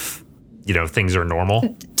as if, you know, things are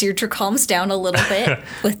normal. Deirdre calms down a little bit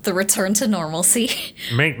with the return to normalcy.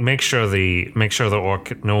 Make sure the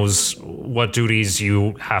orc knows what duties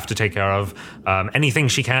you have to take care of. Anything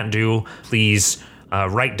she can't do, please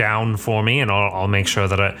write down for me, and I'll make sure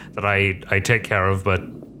that I take care of. But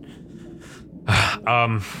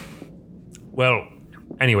well,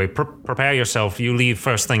 anyway, prepare yourself. You leave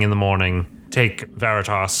first thing in the morning. Take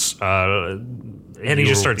Veritas, and he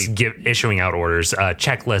just starts issuing out orders,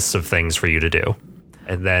 checklists of things for you to do,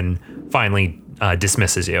 and then finally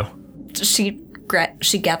dismisses you. She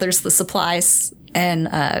gathers the supplies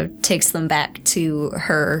and takes them back to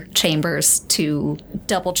her chambers to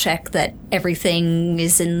double check that everything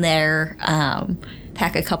is in there.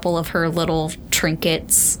 Pack a couple of her little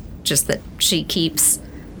trinkets, just that she keeps,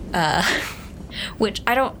 which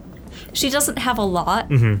she doesn't have a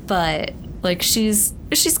lot, but like she's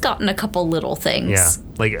gotten a couple little things. Yeah,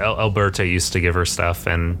 like Alberta used to give her stuff,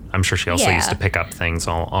 and I'm sure she also used to pick up things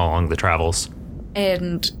all along the travels.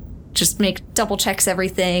 And just double checks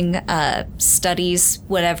everything, studies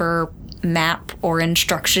whatever map or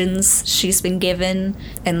instructions she's been given,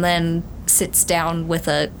 and then sits down with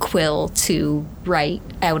a quill to write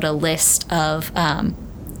out a list of,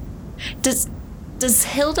 does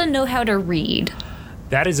Hilda know how to read?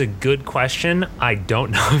 That is a good question. I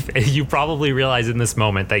don't know if you probably realize in this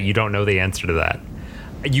moment that you don't know the answer to that.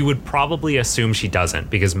 You would probably assume she doesn't,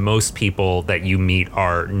 because most people that you meet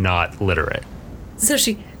are not literate. So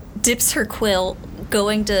she dips her quill,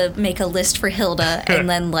 going to make a list for Hilda, and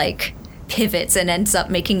then like pivots and ends up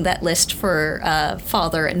making that list for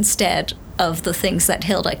Father instead of the things that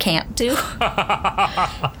Hilda can't do.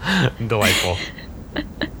 Delightful.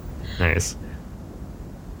 Nice.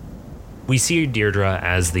 We see Deirdre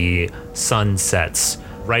as the sun sets,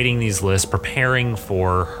 writing these lists, preparing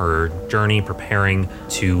for her journey, preparing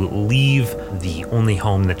to leave the only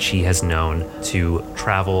home that she has known to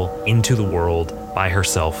travel into the world by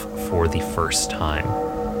herself for the first time.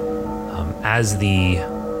 As the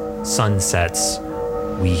sun sets,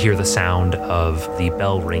 we hear the sound of the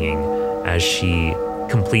bell ringing as she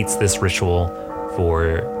completes this ritual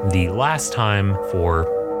for the last time for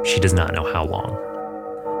she does not know how long.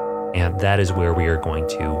 And that is where we are going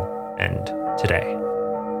to end today.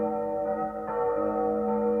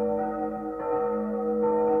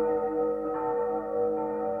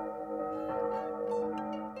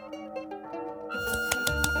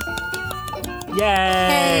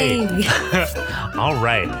 Yay! Hey! All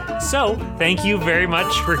right. So, thank you very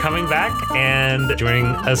much for coming back and joining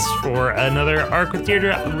us for another arc with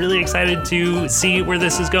Deirdre. I'm really excited to see where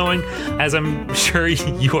this is going, as I'm sure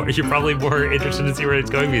you are. You're probably more interested to see where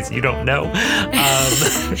it's going because you don't know.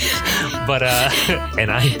 But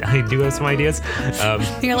and I do have some ideas.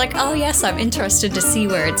 You're like, oh yes, I'm interested to see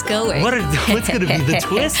where it's going. What's going to be the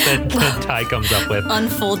twist that Ty comes up with?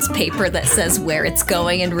 Unfolds paper that says where it's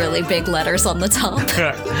going in really big letters on the top.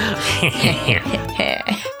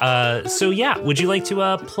 So yeah, would you like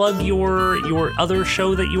to plug your other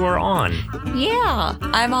show that you are on? Yeah,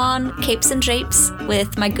 I'm on Capes and Japes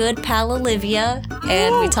with my good pal Olivia,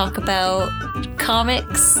 and we talk about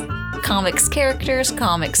comics characters,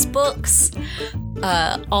 comics books,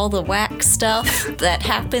 all the whack stuff that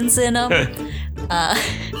happens in them.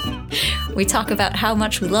 We talk about how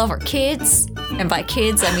much we love our kids, and by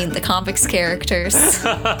kids I mean the comics characters.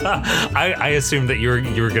 I assumed that you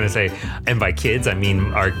were gonna say, and by kids I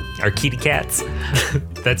mean our kitty cats.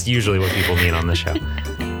 That's usually what people mean on the show.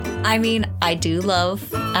 I mean, I do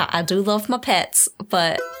love my pets,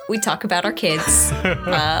 but we talk about our kids.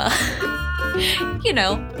 You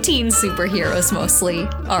know, teen superheroes mostly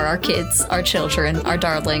are our kids, our children, our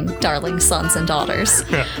darling sons and daughters.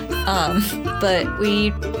 But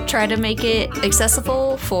we try to make it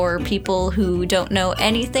accessible for people who don't know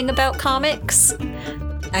anything about comics.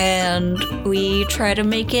 And we try to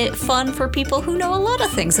make it fun for people who know a lot of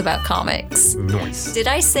things about comics. Nice. Did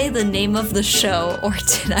I say the name of the show, or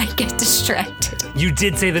did I get distracted? You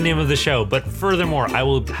did say the name of the show, but furthermore, I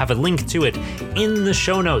will have a link to it in the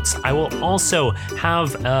show notes. I will also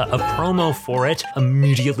have a promo for it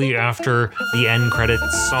immediately after the end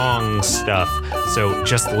credits song stuff. So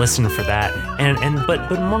just listen for that. But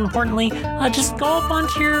more importantly, just go up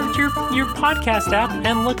onto your podcast app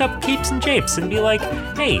and look up Capes and Japes and be like,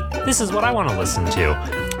 hey, this is what I want to listen to.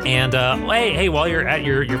 And hey, while you're at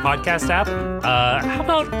your podcast app, how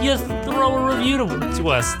about you throw a review to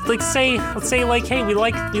us? Let's say like, hey, we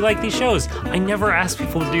like these shows. I never ask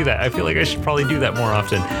people to do that. I feel like I should probably do that more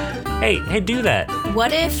often. Hey, do that.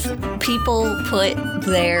 What if people put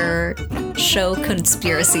their show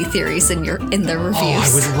conspiracy theories in the reviews? Oh, I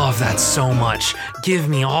would love that so much. Give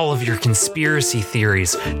me all of your conspiracy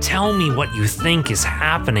theories. Tell me what you think is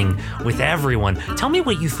happening with everyone. Tell me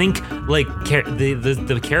what you think, like,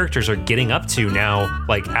 the characters are getting up to now,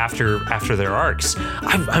 like, after their arcs.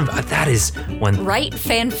 That is when... Write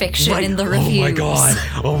fan fiction in the reviews.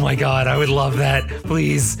 Oh my god, I would love that.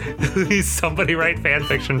 Please, somebody write fan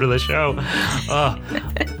fiction for the show.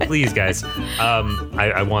 Please, guys.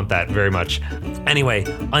 I want that very much. Anyway,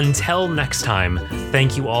 until next time,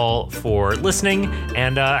 thank you all for listening,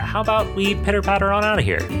 and how about we pitter-patter on out of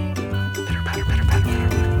here? Pitter-patter, pitter-patter,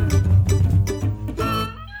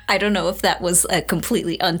 pitter-patter. I don't know if that was a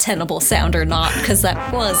completely untenable sound or not, because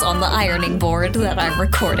that was on the ironing board that I'm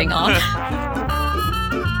recording on.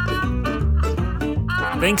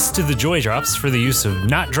 Thanks to the Joy Drops for the use of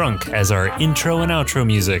Not Drunk as our intro and outro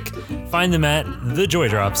music. Find them at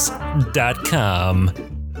thejoydrops.com.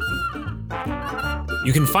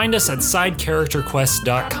 You can find us at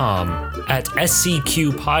sidecharacterquest.com, at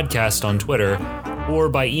SCQ Podcast on Twitter, or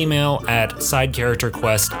by email at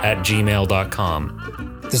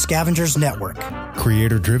sidecharacterquest@gmail.com. The Scavengers Network.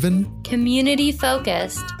 Creator-driven,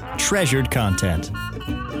 community-focused, treasured content.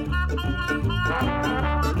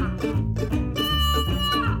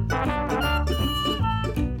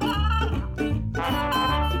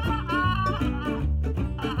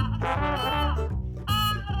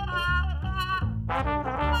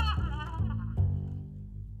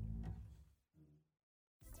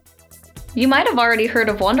 You might have already heard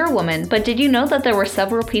of Wonder Woman, but did you know that there were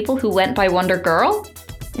several people who went by Wonder Girl?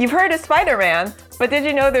 You've heard of Spider-Man, but did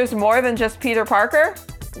you know there's more than just Peter Parker?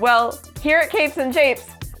 Well, here at Capes and Japes,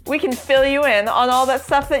 we can fill you in on all that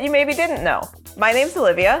stuff that you maybe didn't know. My name's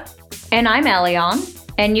Olivia. And I'm Alion,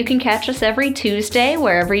 and you can catch us every Tuesday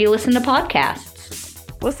wherever you listen to podcasts.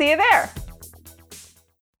 We'll see you there.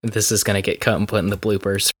 This is gonna get cut and put in the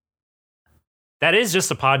bloopers. That is just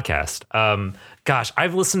a podcast. Gosh,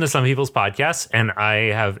 I've listened to some people's podcasts, and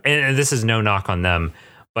and this is no knock on them,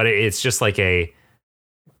 but it's just like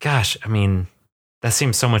gosh, I mean, that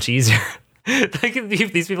seems so much easier. Like,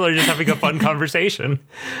 these people are just having a fun conversation.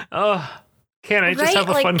 Oh, can't I just have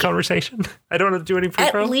a fun conversation? I don't have to do any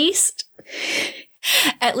pre-pro.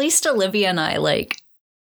 At least Olivia and I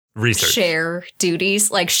research, share duties.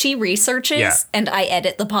 Like, she researches and I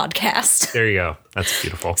edit the podcast. There you go. That's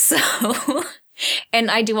beautiful. So, and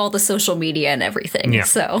I do all the social media and everything. Yeah.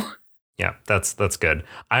 So yeah, that's good.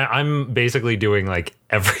 I'm basically doing like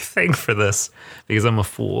everything for this because I'm a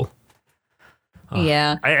fool.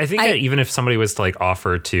 Yeah. I think that even if somebody was to like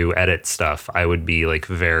offer to edit stuff, I would be like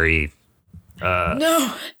very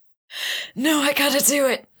No, I gotta do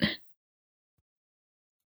it.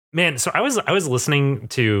 Man, so I was listening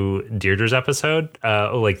to Deirdre's episode,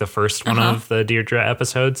 like the first one of the Deirdre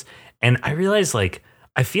episodes, and I realized like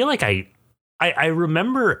I feel like I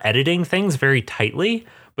remember editing things very tightly,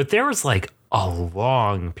 but there was like a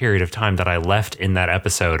long period of time that I left in that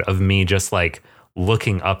episode of me just like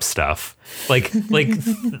looking up stuff. Like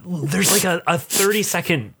there's like a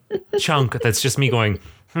 30-second chunk that's just me going,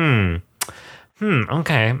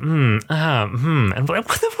 okay, and I'm like,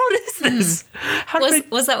 what is this?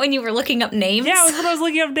 Was that when you were looking up names? Yeah, it was when I was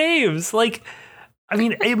looking up names. Like, I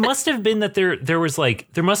mean, it must have been that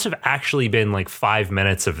there must have actually been like 5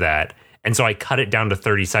 minutes of that. And so I cut it down to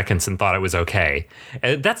 30 seconds and thought it was okay.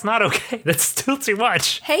 And that's not okay. That's still too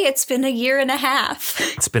much. Hey, it's been a year and a half.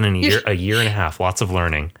 It's been a year and a half. Lots of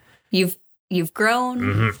learning. You've grown.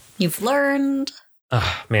 Mm-hmm. You've learned.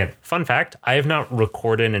 Man, fun fact, I have not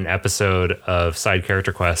recorded an episode of Side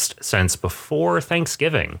Character Quest since before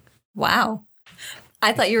Thanksgiving. Wow.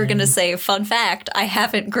 I thought you were going to say, fun fact, I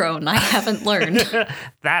haven't grown. I haven't learned.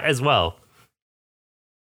 That as well.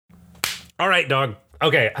 All right, dog.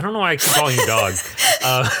 Okay, I don't know why I keep calling you dog.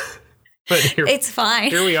 But it's fine.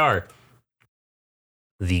 Here we are.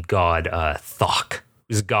 The god Thok,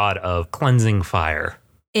 who's god of cleansing fire.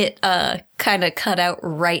 It kind of cut out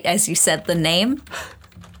right as you said the name.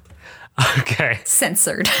 Okay.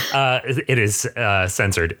 Censored. It is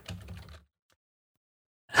censored.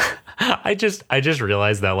 I just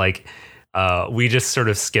realized that like we just sort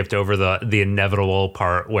of skipped over the inevitable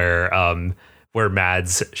part where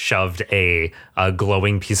Mads shoved a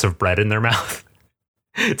glowing piece of bread in their mouth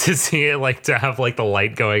to see it, like to have like the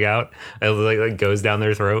light going out. It like goes down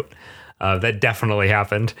their throat. That definitely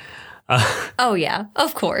happened. Oh yeah,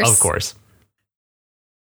 of course. Of course.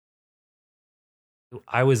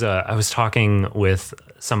 I was talking with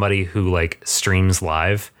somebody who like streams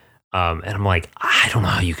live, and I'm like, I don't know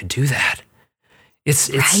how you could do that.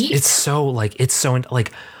 It's so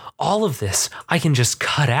like all of this I can just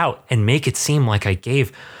cut out and make it seem like I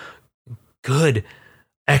gave good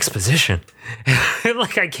exposition.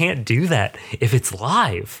 Like I can't do that if it's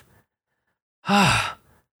live.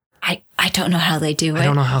 I don't know how they do it. I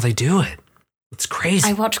don't know how they do it. It's crazy.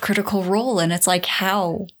 I watch Critical Role and it's like,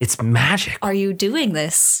 how? It's magic. Are you doing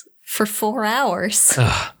this for 4 hours?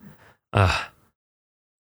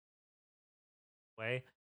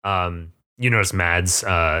 You notice Mads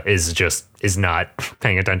is not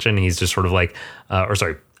paying attention. He's just sort of like,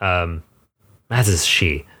 Mads is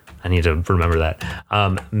she. I need to remember that.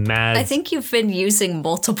 Mads. I think you've been using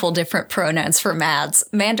multiple different pronouns for Mads.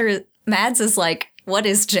 Mads is like, what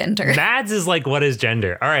is gender? Mads is like, what is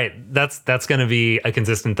gender? All right, that's going to be a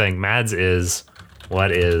consistent thing. Mads is,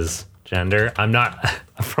 what is gender? I'm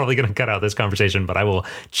probably going to cut out this conversation, but I will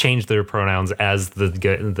change their pronouns as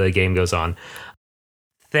the game goes on.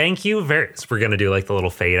 Thank you we're going to do like the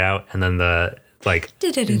little fade out and then the like,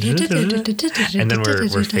 and then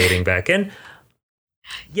we're fading back in.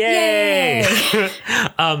 Yay!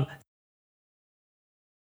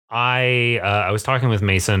 I was talking with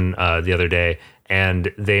Mason the other day,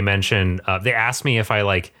 and they mentioned they asked me if I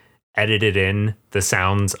like edited in the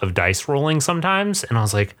sounds of dice rolling sometimes, and I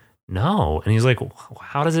was like, no. And he's like,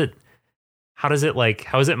 how is it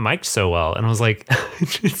mic'd so well? And I was like,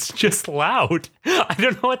 it's just loud. I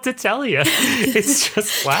don't know what to tell you. It's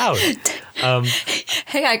just loud.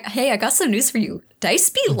 Hey, I got some news for you. Dice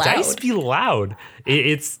be loud. Dice be loud.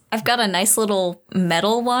 I've got a nice little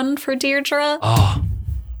metal one for Deirdre. Oh,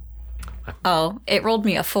 Oh, it rolled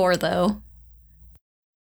me a 4, though.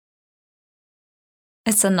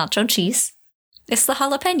 It's the nacho cheese. It's the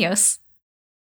jalapenos.